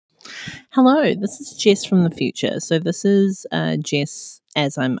Hello, this is Jess from the future. So this is Jess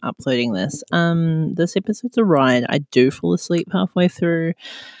as I'm uploading this. This episode's a ride. I do fall asleep halfway through,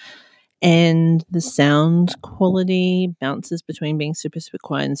 and the sound quality bounces between being super, super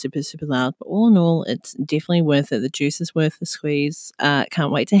quiet and super, super loud. But all in all, it's definitely worth it. The juice is worth the squeeze.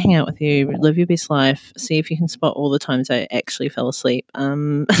 Can't wait to hang out with you, live your best life, see if you can spot all the times I actually fell asleep.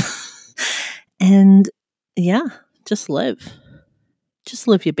 And yeah, just live. Just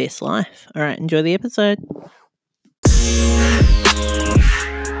live your best life. All right, enjoy the episode.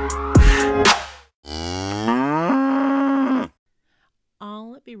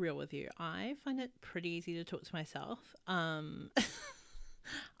 I'll be real with you. I find it pretty easy to talk to myself. I'm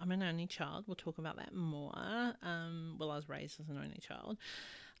an only child. We'll talk about that more. I was raised as an only child.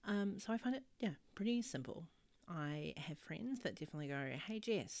 So I find it, pretty simple. I have friends that definitely go, "Hey,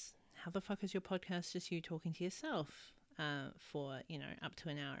 Jess, how the fuck is your podcast just you talking to yourself for, up to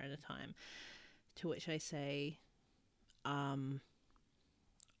an hour at a time?" To which I say, I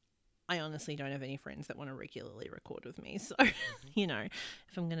honestly don't have any friends that want to regularly record with me. So, if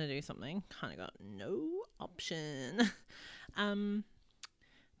I'm going to do something, kind of got no option.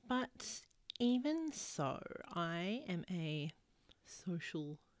 But even so, I am a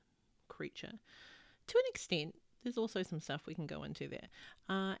social creature. To an extent, there's also some stuff we can go into there.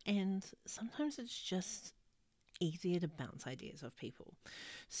 And sometimes it's just easier to bounce ideas off people.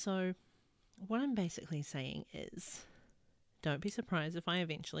 So what I'm basically saying is, don't be surprised if I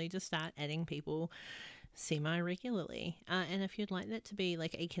eventually just start adding people semi-regularly. And if you'd like that to be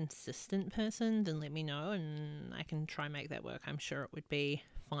like a consistent person, then let me know and I can try and make that work. I'm sure it would be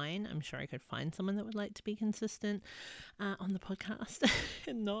fine. I'm sure I could find someone that would like to be consistent on the podcast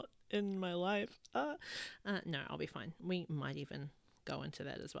and not in my life. No, I'll be fine. We might even go into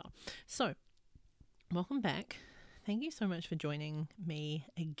that as well. So, welcome back. Thank you so much for joining me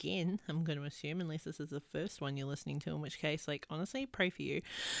again, I'm going to assume, unless this is the first one you're listening to, in which case, honestly, pray for you.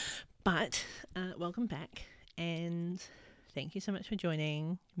 But welcome back, and thank you so much for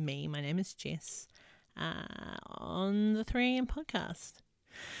joining me. My name is Jess on the 3am podcast.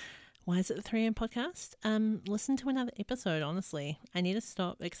 Why is it the 3am podcast? Listen to another episode, honestly. I need to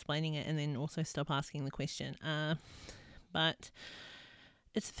stop explaining it and then also stop asking the question. But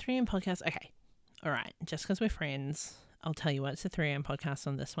it's a 3am podcast. Okay. All right, just because we're friends, I'll tell you what, it's a 3am podcast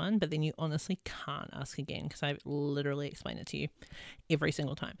on this one, but then you honestly can't ask again because I've literally explained it to you every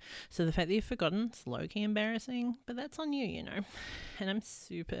single time. So the fact that you've forgotten, it's low-key embarrassing, but that's on you, and I'm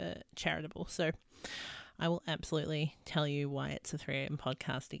super charitable, so I will absolutely tell you why it's a 3am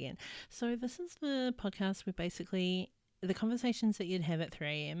podcast again. So this is the podcast where basically the conversations that you'd have at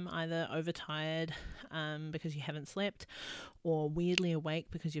 3am, either overtired because you haven't slept, or weirdly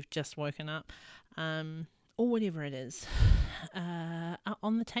awake because you've just woken up, or whatever it is, are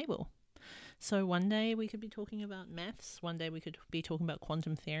on the table. So one day we could be talking about maths, one day we could be talking about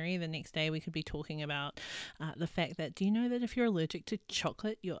quantum theory, the next day we could be talking about the fact that, do you know that if you're allergic to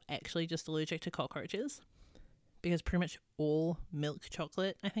chocolate, you're actually just allergic to cockroaches? Because pretty much all milk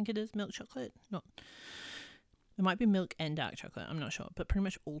chocolate, I think it is milk chocolate, it might be milk and dark chocolate, I'm not sure, but pretty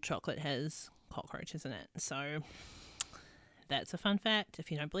much all chocolate has cockroaches in it. So that's a fun fact.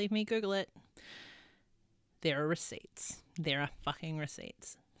 If you don't believe me, Google it. There are receipts. There are fucking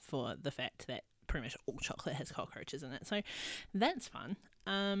receipts for the fact that pretty much all chocolate has cockroaches in it. So that's fun.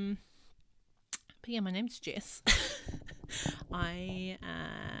 But yeah, my name's Jess. I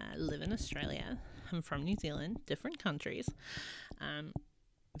live in Australia. I'm from New Zealand, different countries.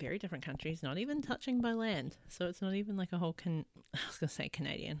 Very different countries, not even touching by land. So it's not even like a whole I was going to say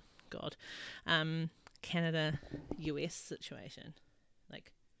Canadian. God. Canada, US situation.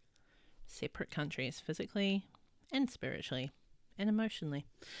 Like separate countries physically and spiritually and emotionally.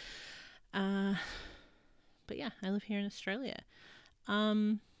 But yeah, I live here in Australia.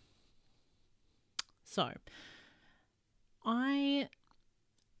 So I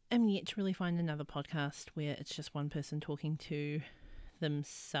am yet to really find another podcast where it's just one person talking to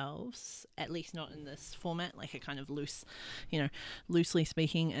themselves, at least not in this format, like a kind of loosely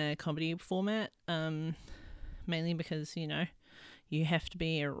speaking, a comedy format. Mainly because, you have to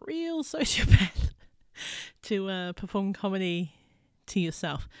be a real sociopath to perform comedy to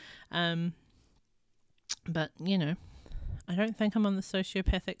yourself. But, I don't think I'm on the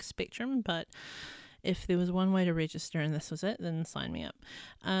sociopathic spectrum, but if there was one way to register and this was it, then sign me up.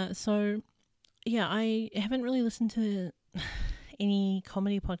 So, yeah, I haven't really listened to any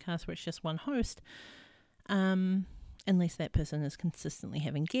comedy podcast where it's just one host, unless that person is consistently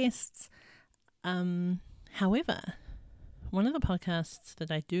having guests. However, one of the podcasts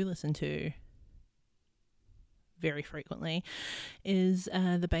that I do listen to very frequently is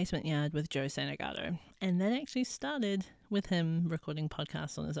The Basement Yard with Joe Santagato. And that actually started with him recording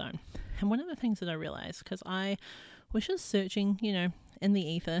podcasts on his own. And one of the things that I realized, because I was just searching, in the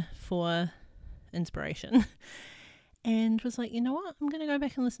ether for inspiration and was like, you know what, I'm going to go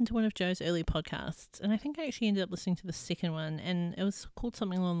back and listen to one of Joe's early podcasts. And I think I actually ended up listening to the second one, and it was called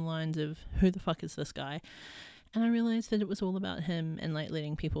something along the lines of Who the Fuck Is This Guy? And I realized that it was all about him and like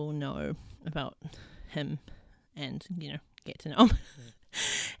letting people know about him and, get to know him.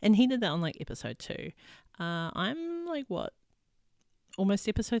 And he did that on like episode 2. I'm like, what, almost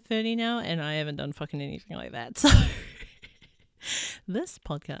episode 30 now, and I haven't done fucking anything like that. So this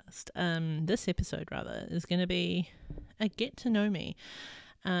podcast, this episode rather, is going to be a get to know me.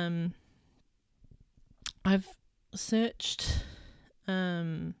 I've searched,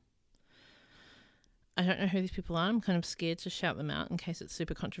 I don't know who these people are. I'm kind of scared to shout them out in case it's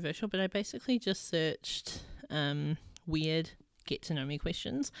super controversial, but I basically just searched weird get to know me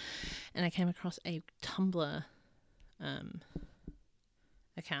questions, and I came across a Tumblr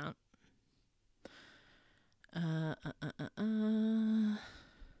account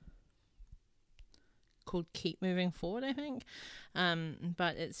called Keep Moving Forward, I think,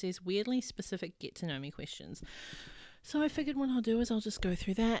 but it says weirdly specific get to know me questions. So I figured what I'll do is I'll just go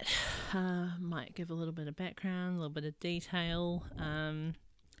through that, might give a little bit of background, a little bit of detail,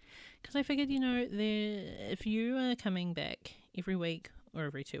 because I figured, if you are coming back every week or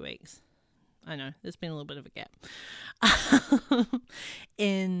every 2 weeks, I know there's been a little bit of a gap,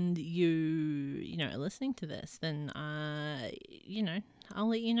 and you are listening to this, then I'll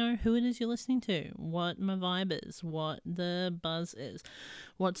let you know who it is you're listening to, what my vibe is, what the buzz is,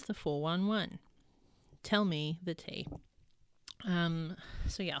 what's the 411. Tell me the tea.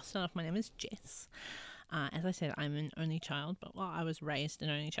 So yeah, I'll start off. My name is Jess. As I said, I'm an only child, but while I was raised an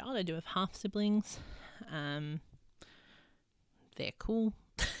only child, I do have half siblings. They're cool.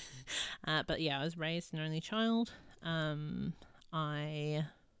 But yeah, I was raised an only child. I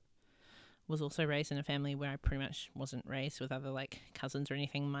was also raised in a family where I pretty much wasn't raised with other like cousins or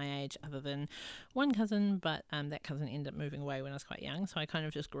anything my age, other than one cousin, but that cousin ended up moving away when I was quite young, so I kind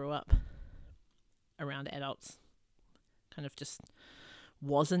of just grew up around adults, kind of just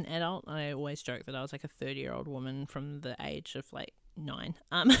was an adult. I always joke that I was like a 30-year-old woman from the age of like 9.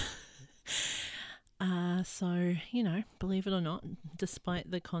 So, believe it or not,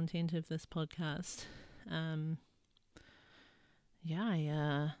 despite the content of this podcast, I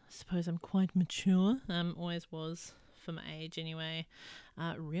suppose I'm quite mature. Always was for my age anyway.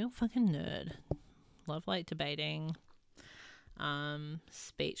 Real fucking nerd. Love like debating,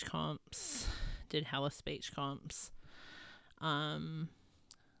 speech comps, did hella speech comps,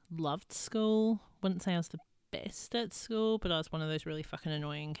 loved school. Wouldn't say I was the best at school, but I was one of those really fucking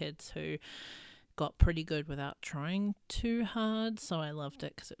annoying kids who got pretty good without trying too hard, so I loved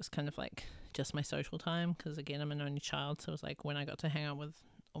it because it was kind of like just my social time, because again, I'm an only child, so it was like when I got to hang out with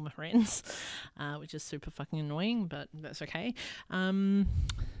all my friends, which is super fucking annoying, but that's okay.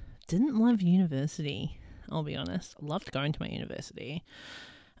 Didn't love university, I'll be honest. Loved going to my university.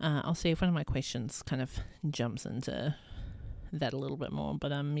 I'll see if one of my questions kind of jumps into that a little bit more.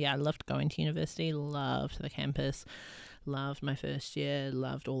 But I loved going to university, loved the campus, loved my first year,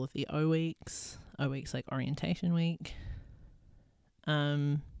 loved all of the O weeks like orientation week.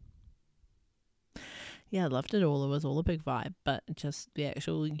 Loved it all. It was all a big vibe, but just the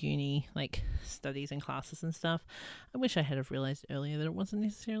actual uni, like studies and classes and stuff, I wish I had have realised earlier that it wasn't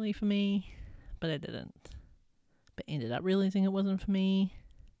necessarily for me, but I didn't. But ended up realising it wasn't for me.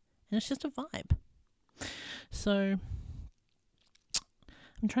 And it's just a vibe. So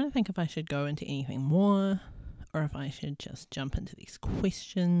I'm trying to think if I should go into anything more or if I should just jump into these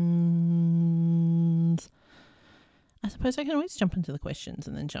questions. I suppose I can always jump into the questions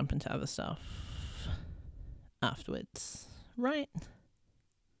and then jump into other stuff afterwards. Right?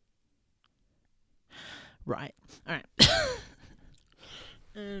 Right. All right.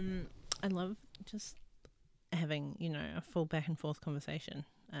 I love just having, a full back and forth conversation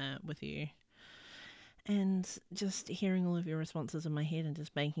with you, and just hearing all of your responses in my head and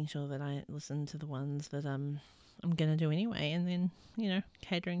just making sure that I listen to the ones that I'm going to do anyway, and then,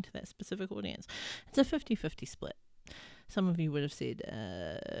 catering to that specific audience. It's a 50-50 split. Some of you would have said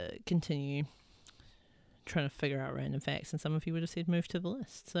continue trying to figure out random facts, and some of you would have said move to the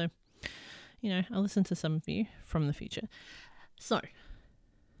list. So, I'll listen to some of you from the future. So,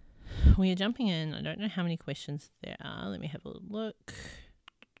 we are jumping in. I don't know how many questions there are. Let me have a look.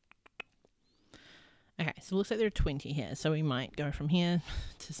 Okay, so it looks like there are 20 here, so we might go from here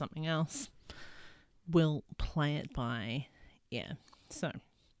to something else. We'll play it by ear. So,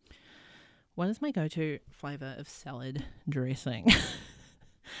 What is my go-to flavour of salad dressing?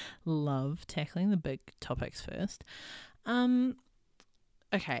 Love tackling the big topics first.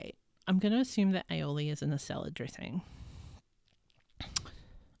 Okay, I'm going to assume that aioli is in a salad dressing.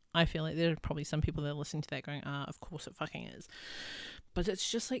 I feel like there are probably some people that are listening to that going, of course it fucking is. But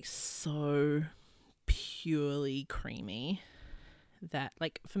it's just like so purely creamy that,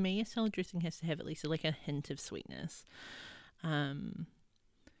 like, for me, a salad dressing has to have at least like a hint of sweetness.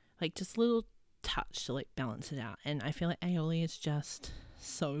 Like just a little touch to like balance it out. And I feel like aioli is just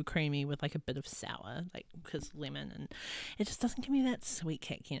so creamy with like a bit of sour, like because lemon, and it just doesn't give me that sweet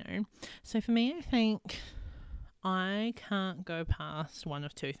kick, you know. So for me, I think I can't go past one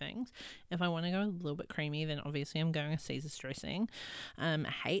of two things. If I want to go a little bit creamy, then obviously I'm going a Caesar's dressing. I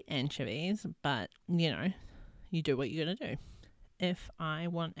hate anchovies, but you know, you do what you're going to do. If I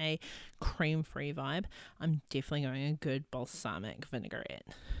want a cream-free vibe, I'm definitely going a good balsamic vinaigrette.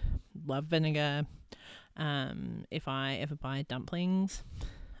 Love vinegar. If I ever buy dumplings,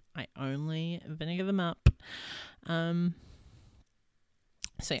 I only vinegar them up. So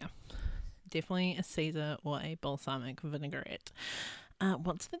yeah, definitely a Caesar or a balsamic vinaigrette.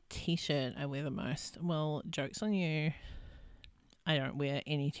 What's the t-shirt I wear the most? Well, joke's on you. I don't wear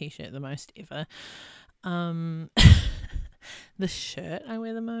any t-shirt the most ever. The shirt I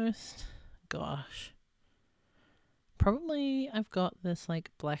wear the most? Gosh. Probably I've got this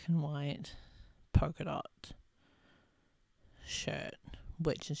like black and white polka dot shirt,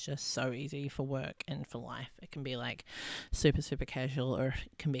 which is just so easy for work and for life. It can be like super, super casual, or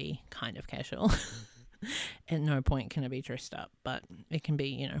it can be kind of casual. At no point can it be dressed up, but it can be,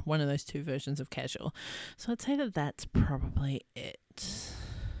 you know, one of those two versions of casual. So I'd say that that's probably it.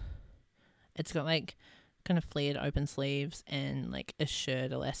 It's got like kind of flared open sleeves and like a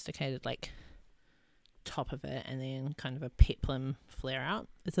shirt elasticated like top of it, and then kind of a peplum flare out.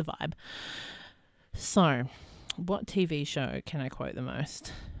 It's a vibe. So what TV show can I quote the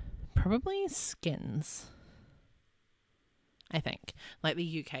most? Probably Skins, I think. Like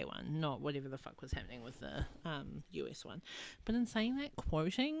the UK one, not whatever the fuck was happening with the US one. But in saying that,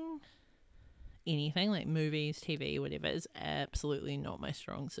 quoting anything like movies, TV, whatever, is absolutely not my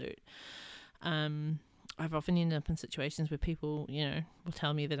strong suit. I've often ended up in situations where people, you know, will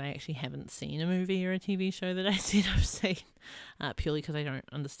tell me that I actually haven't seen a movie or a TV show that I said I've seen, purely because I don't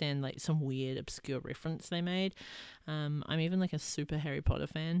understand like some weird obscure reference they made. I'm even like a super Harry Potter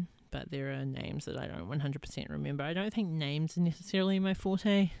fan, but there are names that I don't 100% remember. I don't think names are necessarily my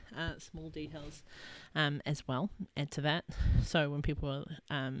forte. Small details as well add to that. So when people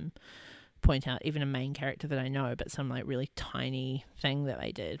point out even a main character that I know, but some like really tiny thing that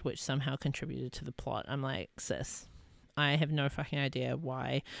they did which somehow contributed to the plot, I'm like, sis, I have no fucking idea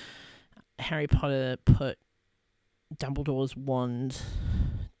why Harry Potter put Dumbledore's wand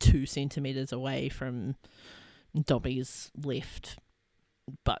 2 centimeters away from Dobby's left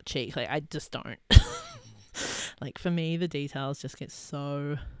butt cheek. Like, I just don't. Like, for me, the details just get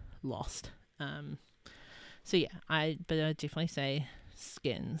so lost. So yeah, I'd definitely say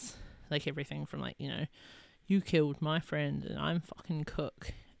Skins. Like everything from like, you know, you killed my friend and I'm fucking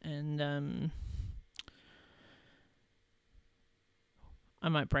cook, and I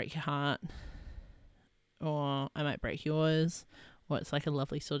might break your heart, or I might break yours, or it's like a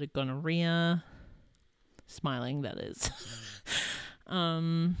lovely sort of gonorrhea, smiling that is.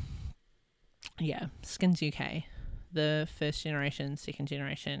 Yeah, Skins UK. The first generation, second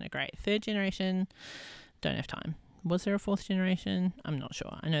generation are great. Third generation, don't have time. Was there a fourth generation? I'm not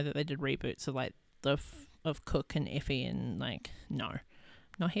sure. I know that they did reboots of like of Cook and Effie, and like, no,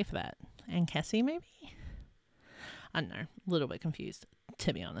 not here for that. And Cassie, maybe? I don't know. A little bit confused,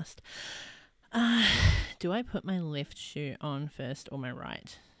 to be honest. Do I put my left shoe on first or my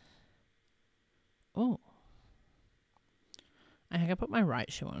right? Oh, I think I put my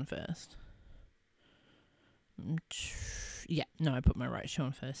right shoe on first. Yeah, no, I put my right shoe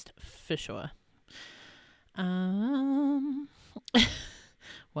on first for sure.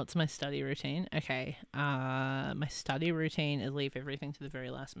 What's my study routine? Okay, my study routine is leave everything to the very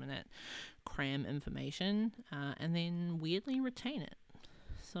last minute, cram information, and then weirdly retain it.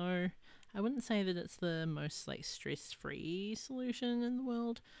 So I wouldn't say that it's the most like stress-free solution in the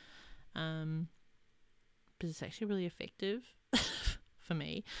world, but it's actually really effective for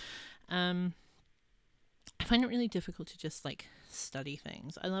me. I find it really difficult to just like study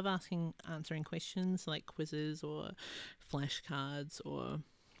things. I love answering questions like quizzes or flashcards or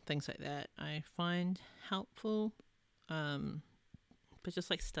things like that. I find helpful, but just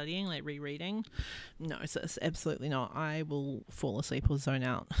like studying, like rereading, no, sis, absolutely not. I will fall asleep or zone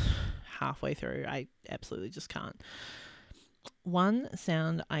out halfway through. I absolutely just can't. one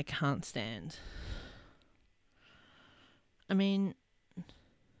sound I can't stand. I mean,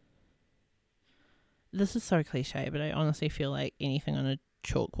 this is so cliche, but I honestly feel like anything on a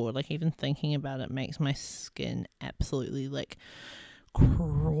chalkboard, like even thinking about it makes my skin absolutely like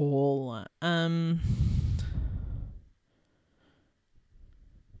crawl.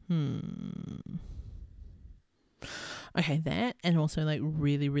 Okay, that, and also like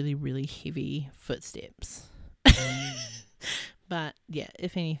really, really, really heavy footsteps. But yeah,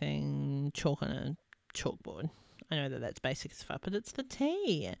 if anything, chalk on a chalkboard. I know that that's basic as fuck, but it's the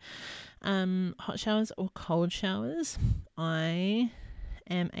tea. Hot showers or cold showers? I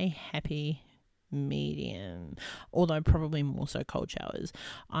am a happy medium, although probably more so cold showers.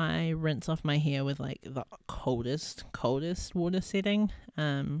 I rinse off my hair with like the coldest water setting,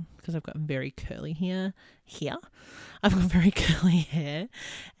 because I've got very curly hair here. I've got very curly hair,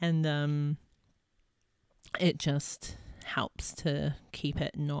 and it just helps to keep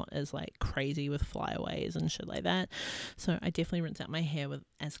it not as like crazy with flyaways and shit like that. So I definitely rinse out my hair with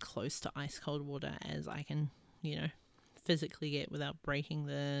as close to ice cold water as I can, physically get without breaking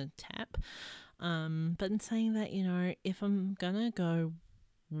the tap. But in saying that, if I'm gonna go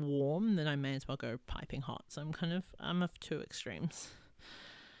warm, then I may as well go piping hot. So I'm of two extremes.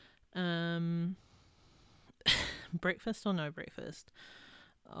 Breakfast or no breakfast?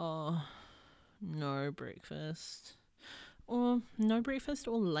 Oh, no breakfast. Or no breakfast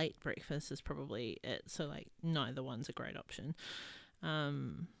or late breakfast is probably it. So like neither one's a great option.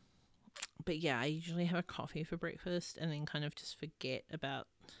 But yeah, I usually have a coffee for breakfast and then kind of just forget about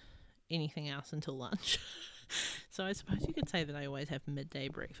anything else until lunch. So I suppose you could say that I always have midday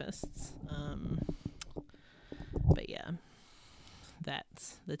breakfasts. But yeah,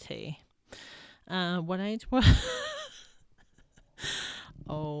 that's the tea. What age was...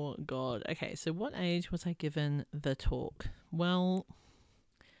 Oh god. Okay, so what age was I given the talk? Well,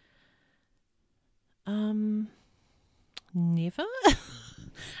 never.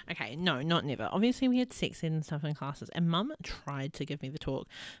 Okay, no, not never. Obviously, we had sex ed and stuff in classes, and Mum tried to give me the talk.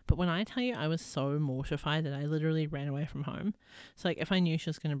 But when I tell you, I was so mortified that I literally ran away from home. So, like, if I knew she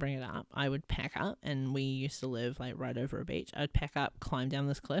was going to bring it up, I would pack up, and we used to live, like, right over a beach. I'd pack up, climb down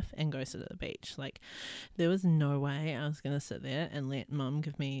this cliff, and go sit at the beach. Like, there was no way I was going to sit there and let Mum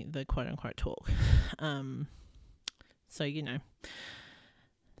give me the quote-unquote talk. So,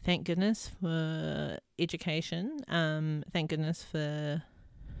 thank goodness for education. Thank goodness for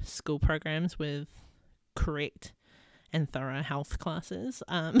school programs with correct and thorough health classes.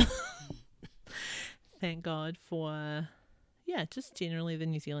 Thank God for, just generally the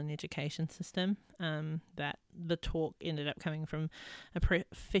New Zealand education system. That the talk ended up coming from a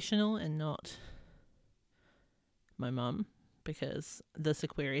professional and not my mum, because this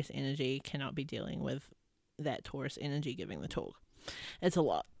Aquarius energy cannot be dealing with that Taurus energy giving the talk. It's a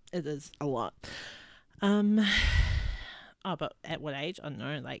lot. It is a lot. But at what age? I don't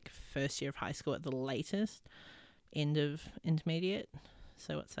know, like first year of high school at the latest, end of intermediate.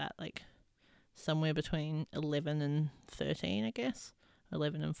 So what's that, like somewhere between 11 and 13, I guess.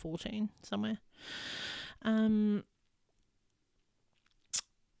 11 and 14, somewhere.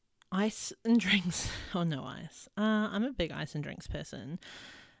 Ice and drinks. Oh, no ice. I'm a big ice and drinks person.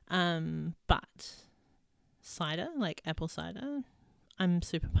 But cider, like apple cider, I'm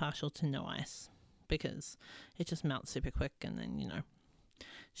super partial to no ice, because it just melts super quick, and then,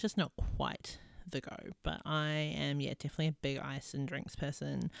 it's just not quite the go. But I am, definitely a big ice and drinks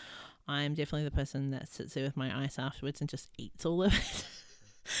person. I'm definitely the person that sits there with my ice afterwards and just eats all of it,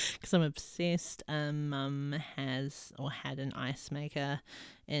 because I'm obsessed. Mum has or had an ice maker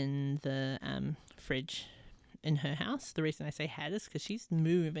in the fridge in her house. The reason I say had is because she's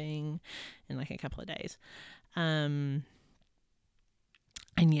moving in like a couple of days. And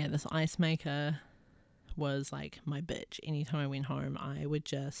this ice maker was like my bitch. Anytime I went home, I would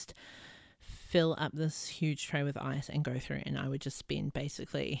just fill up this huge tray with ice and go through, and I would just spend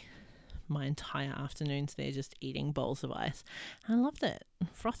basically my entire afternoons there just eating bowls of ice. I loved it.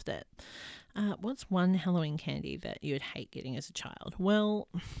 Frothed it. What's one Halloween candy that you would hate getting as a child? Well,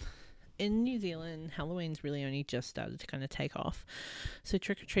 in New Zealand, Halloween's really only just started to kind of take off. So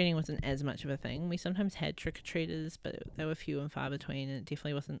trick-or-treating wasn't as much of a thing. We sometimes had trick-or-treaters, but they were few and far between, and it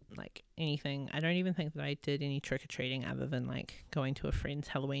definitely wasn't like anything. I don't even think that I did any trick-or-treating other than like going to a friend's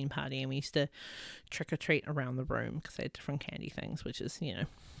Halloween party, and we used to trick-or-treat around the room because they had different candy things, which is,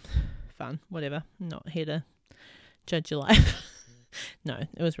 fun. Whatever. I'm not here to judge your life. No,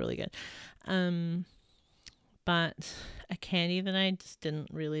 it was really good. But a candy that I just didn't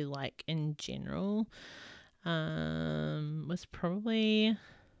really like in general was probably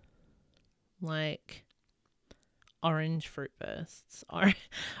like orange fruit bursts.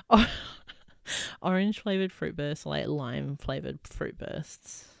 Orange flavored fruit bursts, like lime flavored fruit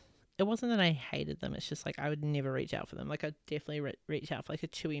bursts. It wasn't that I hated them. It's just like I would never reach out for them. Like I'd definitely reach out for like a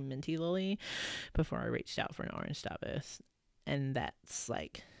chewy minty lolly before I reached out for an orange starburst. And that's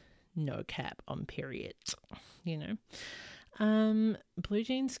like no cap on period, you know. Blue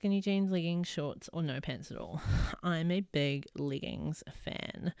jeans, skinny jeans, leggings, shorts, or no pants at all. I'm a big leggings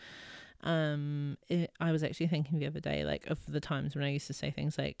fan. I was actually thinking the other day, like, of the times when I used to say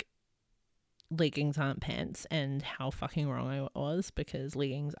things like leggings aren't pants and how fucking wrong I was, because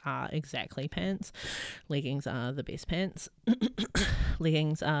leggings are exactly pants. Leggings are the best pants.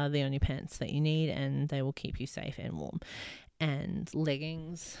 Leggings are the only pants that you need, and they will keep you safe and warm. And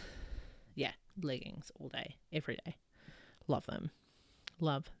leggings all day, every day. Love them.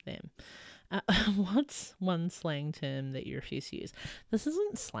 What's one slang term that you refuse to use? This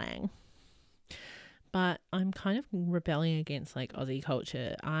isn't slang, but I'm kind of rebelling against like Aussie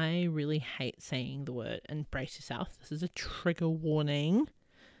culture. I really hate saying the word, and brace yourself, this is a trigger warning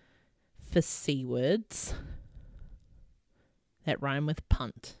for C words that rhyme with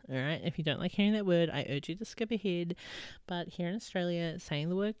punt. Alright, if you don't like hearing that word, I urge you to skip ahead. But here in Australia, saying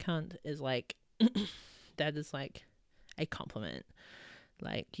the word cunt is like that is like a compliment.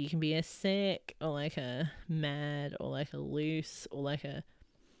 Like, you can be a sick, or like a mad, or like a loose, or like a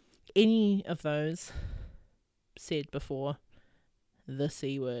any of those said before the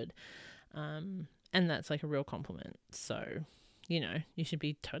C word. And that's like a real compliment. So, you know, you should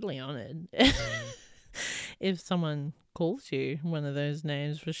be totally honoured if someone calls you one of those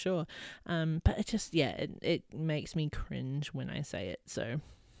names, for sure. But it just, it makes me cringe when I say it. So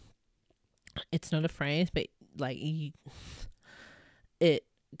it's not a phrase, but like it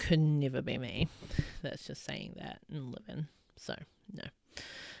could never be me. That's just saying that and living. So no.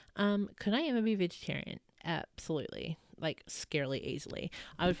 Could I ever be vegetarian? Absolutely. Like, scarily easily.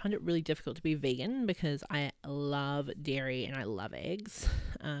 I would find it really difficult to be vegan because I love dairy and I love eggs.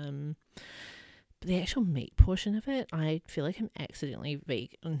 But the actual meat portion of it, I feel like I'm accidentally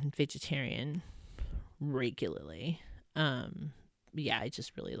vegetarian regularly. I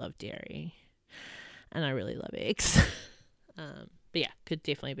just really love dairy and I really love eggs. But yeah, could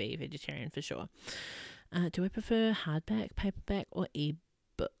definitely be vegetarian for sure. Do I prefer hardback, paperback, or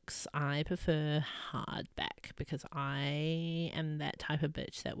ebooks? I prefer hardback because I am that type of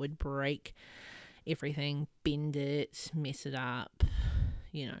bitch that would break everything, bend it, mess it up,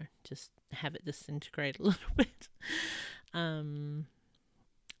 you know, just have it disintegrate a little bit. And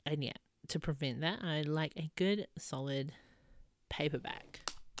yeah, to prevent that, I like a good, solid paperback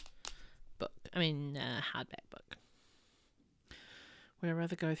book. Hardback book. Would I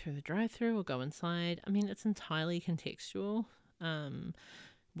rather go through the drive-through or go inside? I mean, it's entirely contextual.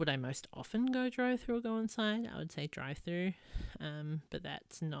 Would I most often go drive-through or go inside? I would say drive-through. But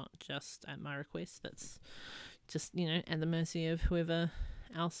that's not just at my request. That's just, you know, at the mercy of whoever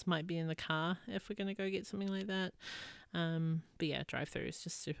else might be in the car if we're going to go get something like that. But yeah, drive-through is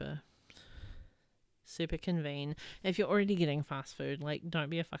just super convenient. If you're already getting fast food, like, don't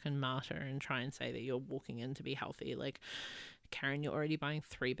be a fucking martyr and try and say that you're walking in to be healthy. Like, Karen, you're already buying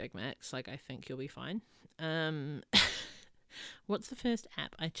 3 Big Macs. Like, I think you'll be fine. What's the first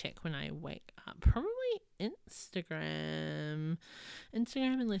app I check when I wake up? Probably Instagram.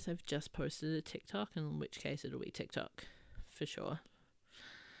 Unless I've just posted a TikTok, in which case it'll be TikTok for sure.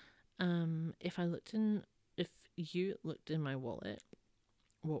 If you looked in my wallet,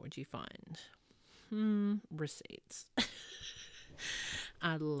 what would you find? Receipts.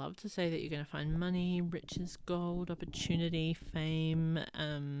 I'd love to say that you're going to find money, riches, gold, opportunity, fame.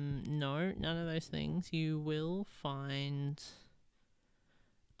 No, none of those things. You will find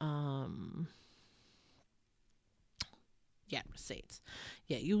receipts.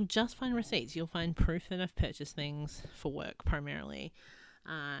 Yeah, you'll just find receipts. You'll find proof that I've purchased things for work primarily.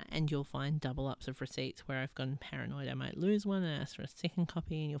 And you'll find double ups of receipts where I've gone paranoid I might lose one and ask for a second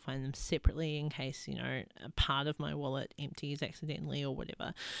copy, and you'll find them separately in case, you know, a part of my wallet empties accidentally or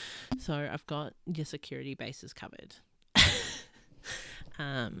whatever. So I've got your security bases covered.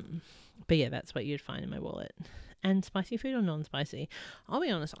 But yeah, that's what you'd find in my wallet. And spicy food or non-spicy? I'll be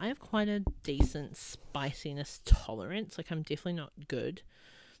honest, I have quite a decent spiciness tolerance. Like, I'm definitely not good.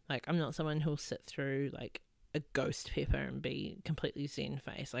 Like, I'm not someone who'll sit through like a ghost pepper and be completely zen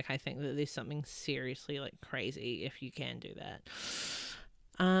face. Like, I think that there's something seriously like crazy if you can do that.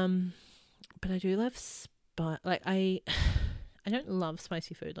 But I do love I don't love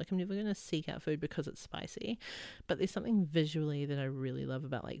spicy food. Like, I'm never going to seek out food because it's spicy, but there's something visually that I really love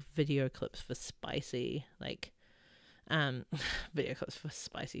about like video clips for spicy, like video clips for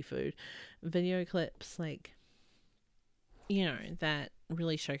spicy food. Video clips, like, that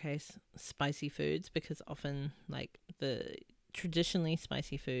really showcase spicy foods, because often like the traditionally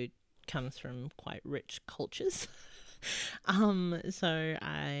spicy food comes from quite rich cultures. So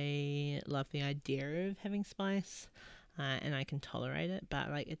I love the idea of having spice, and I can tolerate it, but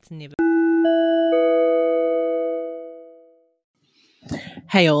like it's never.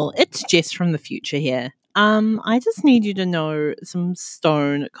 Hey all, it's Jess from the future here. I just need you to know some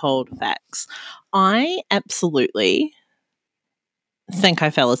stone cold facts. I absolutely think I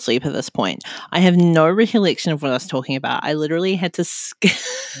fell asleep at this point. I have no recollection of what I was talking about. I literally had to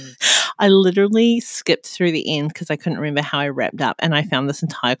I literally skipped through the end because I couldn't remember how I wrapped up, and I found this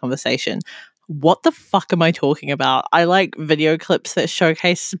entire conversation. What the fuck am I talking about? I like video clips that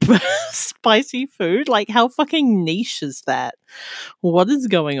showcase spicy food. Like, how fucking niche is that? What is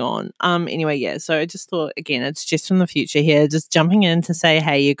going on? Anyway, yeah, so I just thought, again, it's just from the future here, just jumping in to say,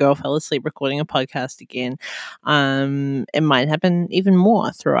 hey, your girl fell asleep recording a podcast again. It might happen even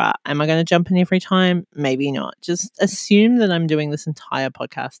more throughout. Am I going to jump in every time? Maybe not. Just assume that I'm doing this entire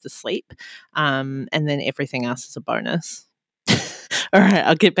podcast asleep, and then everything else is a bonus. All right,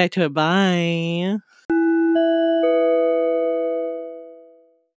 I'll get back to it. Bye.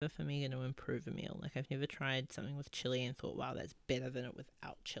 For me, going to improve a meal. Like, I've never tried something with chili and thought, wow, that's better than it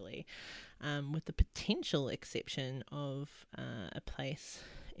without chili. With the potential exception of a place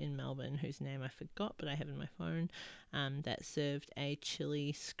in Melbourne whose name I forgot, but I have in my phone, that served a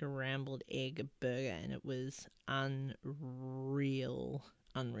chili scrambled egg burger, and it was unreal.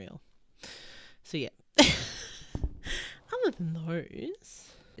 So yeah. Other than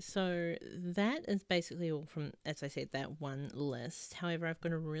those, so that is basically all from, as I said, that one list. However, I've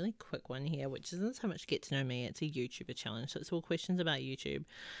got a really quick one here, which isn't so much get to know me, it's a YouTuber challenge. So it's all questions about YouTube.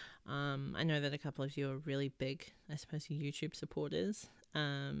 I know that a couple of you are really big, I suppose, YouTube supporters,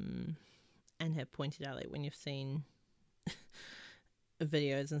 and have pointed out, like, when you've seen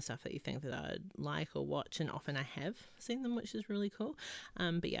videos and stuff that you think that I'd like or watch, and often I have seen them, which is really cool.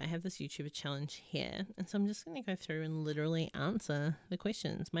 But yeah, I have this YouTuber challenge here, and so I'm just going to go through and literally answer the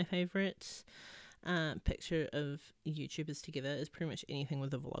questions. My favorite picture of YouTubers together is pretty much anything with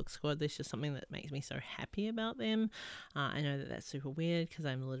the Vlog Squad. There's just something that makes me so happy about them. I know that that's super weird because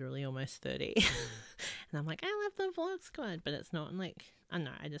I'm literally almost 30 and I'm like, I love the Vlog Squad, but it's not. Like, I don't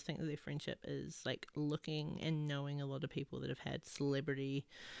know, I just think that their friendship is like looking and knowing a lot of people that have had celebrity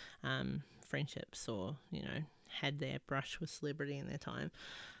friendships, or had their brush with celebrity in their time.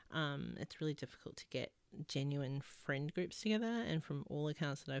 It's really difficult to get genuine friend groups together, and from all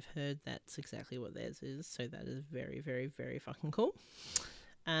accounts that I've heard, that's exactly what theirs is. So that is very, very, very fucking cool.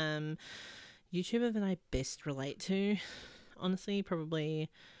 YouTuber that I best relate to, honestly, probably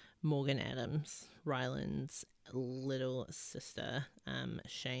Morgan Adams, Ryland's little sister,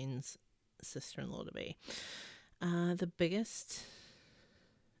 Shane's sister-in-law to be. The biggest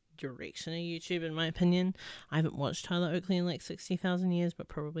direction of YouTube, in my opinion. I haven't watched Tyler Oakley in like 60,000 years, but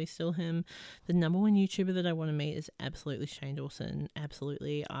probably still him. The number one YouTuber that I want to meet is absolutely Shane Dawson.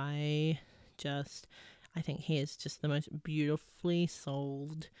 Absolutely. I think he is just the most beautifully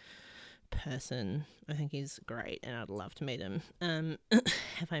souled person. I think he's great, and I'd love to meet him.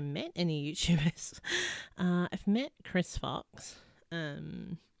 Have I met any YouTubers? I've met Chris Fox.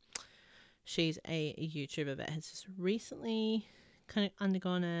 She's a YouTuber that has just recently kind of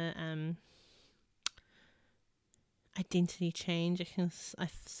undergone a identity change, I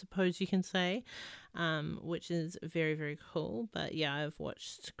suppose you can say, which is very, very cool. But yeah, I've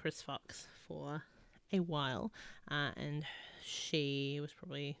watched Chris Fox for a while, and she was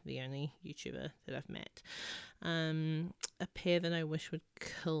probably the only YouTuber that I've met. A pair that I wish would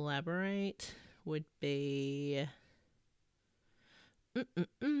collaborate would be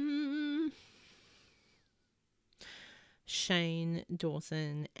Shane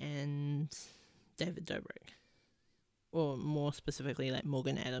Dawson and David Dobrik, or more specifically, like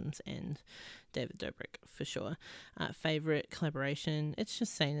Morgan Adams and David Dobrik for sure. Favorite collaboration, it's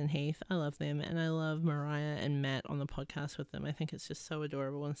just Zane and Heath. I love them, and I love Mariah and Matt on the podcast with them. I think it's just so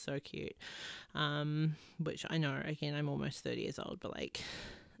adorable and so cute. Which I know, again, I'm almost 30 years old, but like,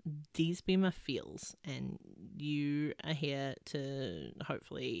 these be my feels, and you are here to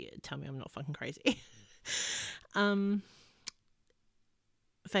hopefully tell me I'm not fucking crazy.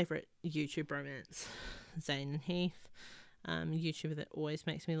 Favorite YouTube romance, Zane and Heath. YouTuber that always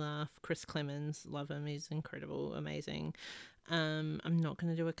makes me laugh, Chris Clemens. Love him, he's incredible, amazing. I'm not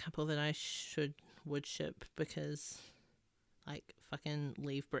going to do a couple that I would ship, because like, fucking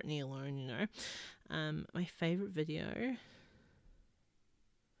leave Brittany alone, My favorite video,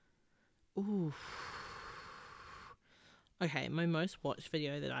 ooh, okay, my most watched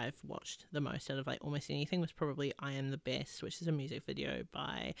video that I've watched the most out of like almost anything was probably I Am the Best, which is a music video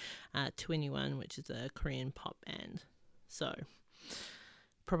by 2NE1, which is a Korean pop band. So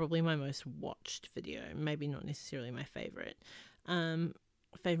probably my most watched video, maybe not necessarily my favorite.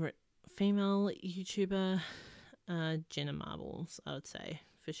 Favorite female YouTuber, Jenna Marbles, I would say,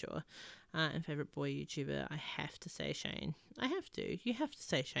 for sure. And favorite boy YouTuber, I have to say Shane. You have to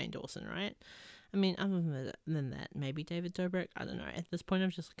say Shane Dawson, right? I mean, other than that, maybe David Dobrik. I don't know. At this point,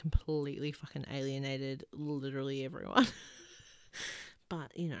 I've just completely fucking alienated literally everyone.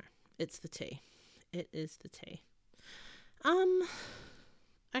 But, you know, it's the tea. It is the tea.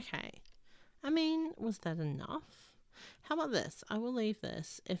 Okay. I mean, was that enough? How about this? I will leave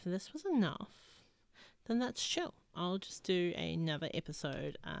this. If this was enough, then that's chill. I'll just do another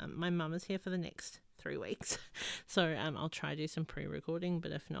episode. My mum is here for the next 3 weeks, so I'll try to do some pre-recording,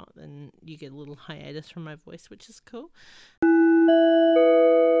 but if not, then you get a little hiatus from my voice, which is cool.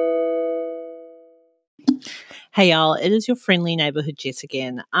 Hey y'all, it is your friendly neighborhood Jess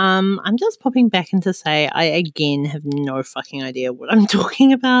again. I'm just popping back in to say I again have no fucking idea what I'm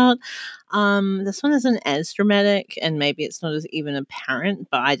talking about. This one isn't as dramatic and maybe it's not as even apparent,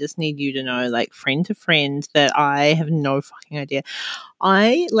 but I just need you to know, like friend to friend, that I have no fucking idea.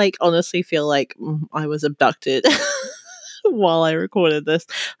 I like honestly feel like I was abducted while I recorded this.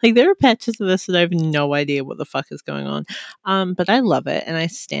 Like there are patches of this that I have no idea what the fuck is going on. But I love it and I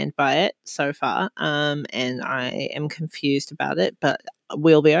stand by it so far. And I am confused about it, but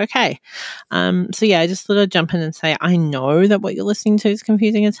we'll be okay. So yeah, I just thought I'd jump in and say I know that what you're listening to is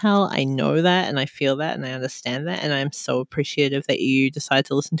confusing as hell. I know that and I feel that and I understand that and I'm so appreciative that you decide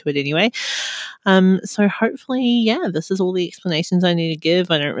to listen to it anyway. So hopefully, yeah, this is all the explanations I need to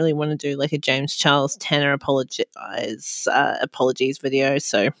give. I don't really want to do like a James Charles Tanner apologies video.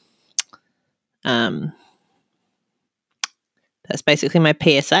 So that's basically my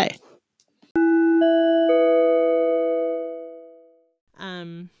PSA.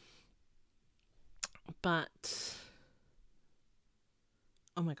 But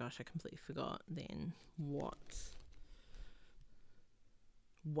oh my gosh, I completely forgot then what.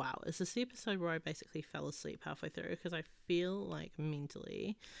 Wow, is this the episode where I basically fell asleep halfway through? Because I feel like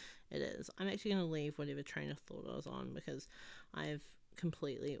mentally it is. I'm actually going to leave whatever train of thought I was on because I've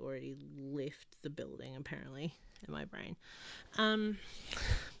completely already left the building apparently in my brain.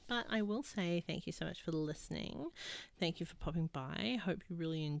 But I will say thank you so much for listening. Thank you for popping by. Hope you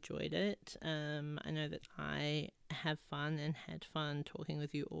really enjoyed it. I know that I have fun and had fun talking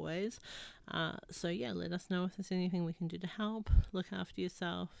with you always. So yeah, let us know if there's anything we can do to help. Look after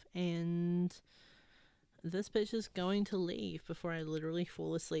yourself. And this bitch is going to leave before I literally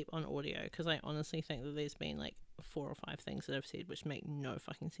fall asleep on audio because I honestly think that there's been like 4 or 5 things that I've said which make no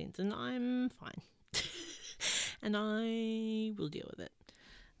fucking sense, and I'm fine. And I will deal with it.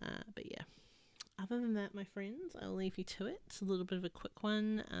 But yeah, other than that, my friends, I'll leave you to it. It's a little bit of a quick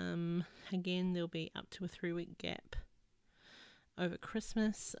one. Again, there'll be up to a 3-week gap over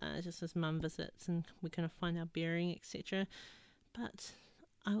Christmas, just as mum visits and we kind of find our bearing, etc. But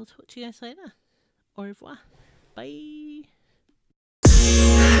I will talk to you guys later. Au revoir. Bye.